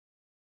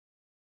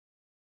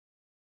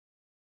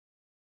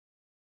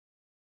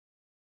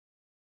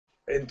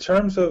In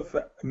terms of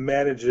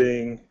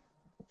managing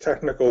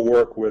technical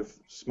work with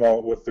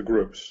the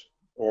groups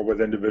or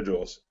with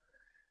individuals,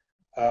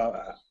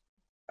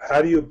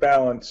 how do you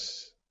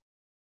balance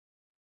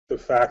the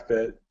fact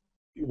that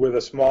with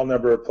a small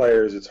number of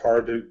players, it's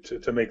hard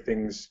to make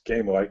things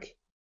game-like,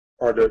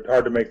 hard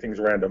to make things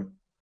random,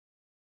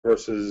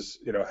 versus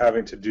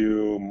having to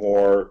do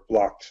more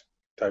blocked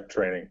type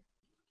training?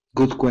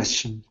 Good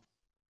question.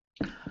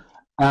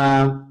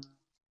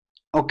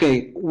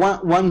 Okay,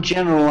 one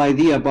general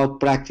idea about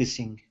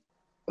practicing.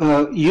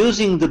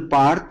 Using the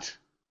part,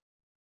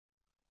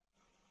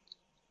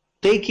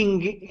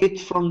 taking it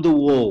from the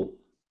wall.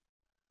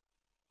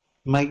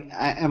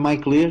 Am I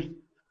clear?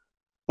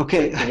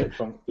 Okay.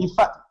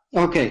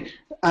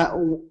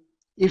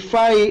 If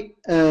I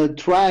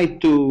try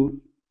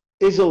to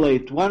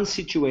isolate one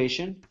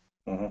situation,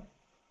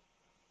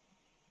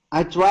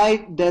 I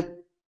try that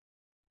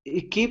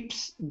it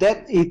keeps the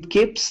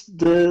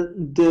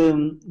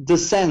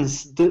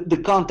sense,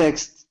 the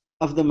context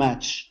of the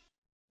match.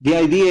 The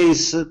idea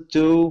is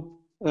to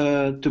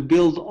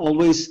build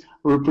always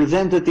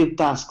representative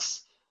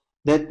tasks.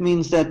 That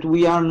means that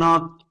we are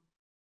not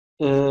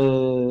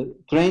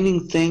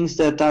training things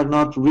that are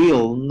not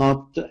real,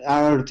 not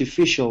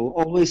artificial.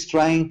 Always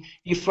trying.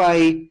 If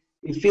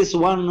it's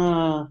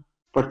one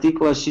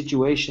particular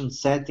situation,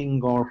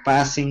 setting or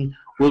passing,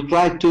 we'll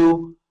try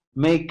to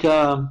make.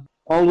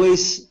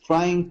 Always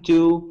trying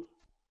to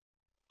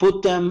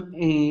put them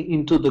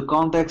into the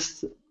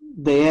context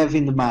they have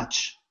in the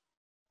match.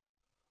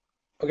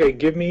 Okay,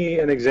 give me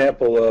an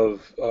example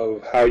of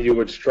how you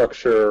would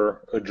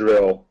structure a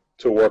drill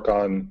to work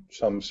on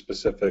some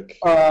specific...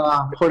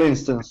 For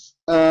instance,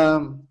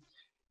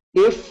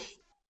 if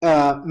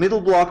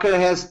middle blocker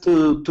has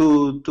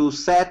to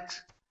set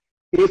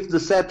if the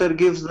setter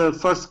gives the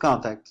first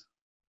contact,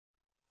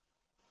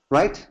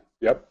 right?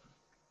 Yep.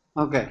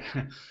 Okay,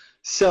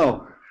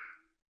 so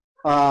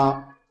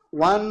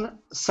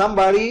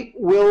somebody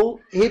will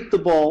hit the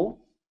ball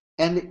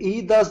and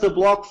he does the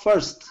block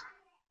first,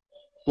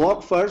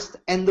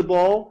 and the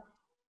ball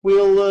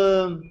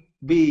will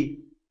be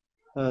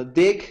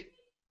dig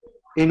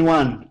in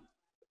one,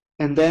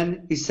 and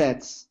then he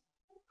sets.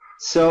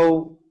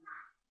 So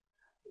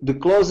the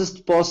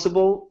closest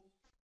possible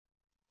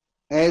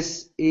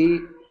as he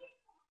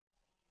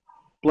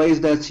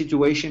plays that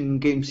situation in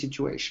game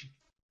situation.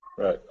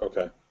 Right,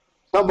 okay.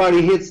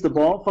 Somebody hits the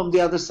ball from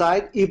the other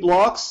side, he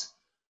blocks,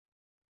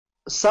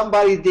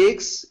 somebody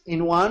digs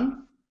in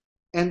one,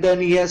 and then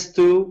he has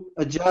to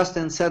adjust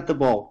and set the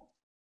ball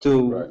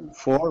to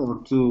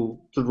forward, to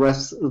the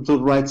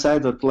right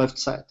side or the left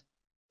side.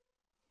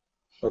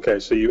 Okay,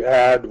 so you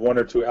add one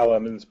or two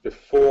elements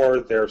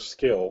before their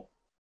skill.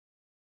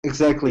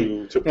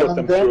 Exactly. To put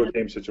them through a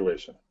game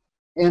situation.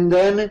 And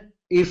then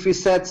if he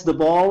sets the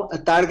ball, a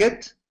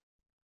target,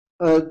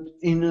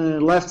 in the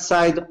left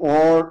side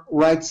or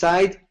right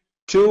side,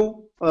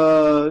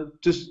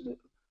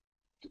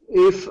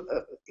 if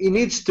it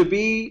needs to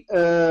be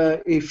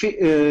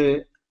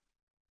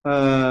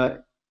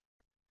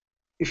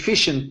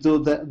efficient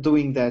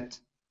doing that,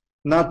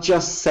 not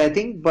just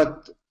setting,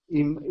 but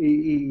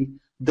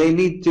they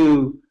need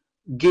to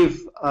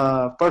give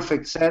a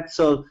perfect set,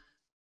 so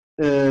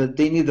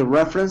they need a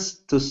reference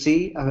to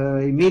see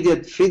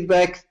immediate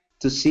feedback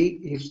to see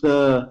if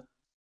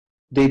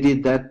they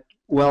did that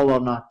well or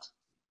not.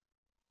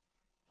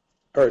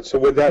 All right. So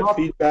with that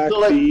feedback,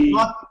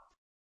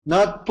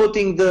 not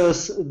putting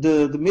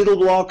the middle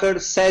blocker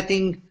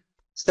setting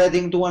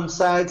to one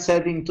side,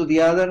 setting to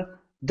the other.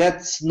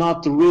 That's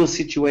not the real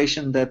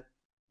situation that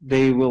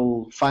they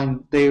will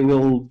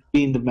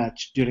be in the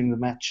match during the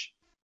match.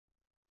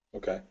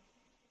 Okay.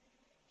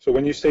 So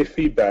when you say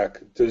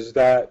feedback, is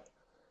that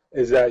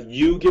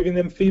you giving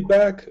them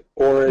feedback,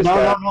 or is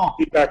No.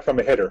 feedback from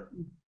a hitter?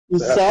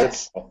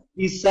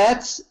 He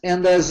sets,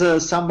 and there's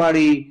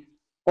somebody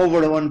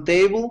over one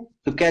table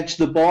to catch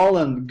the ball,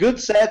 and good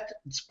set,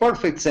 it's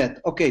perfect set.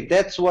 Okay,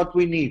 that's what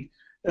we need.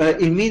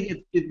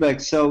 Immediate feedback,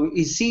 so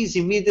he sees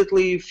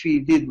immediately if he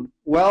did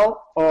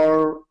well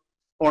or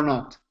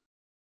not.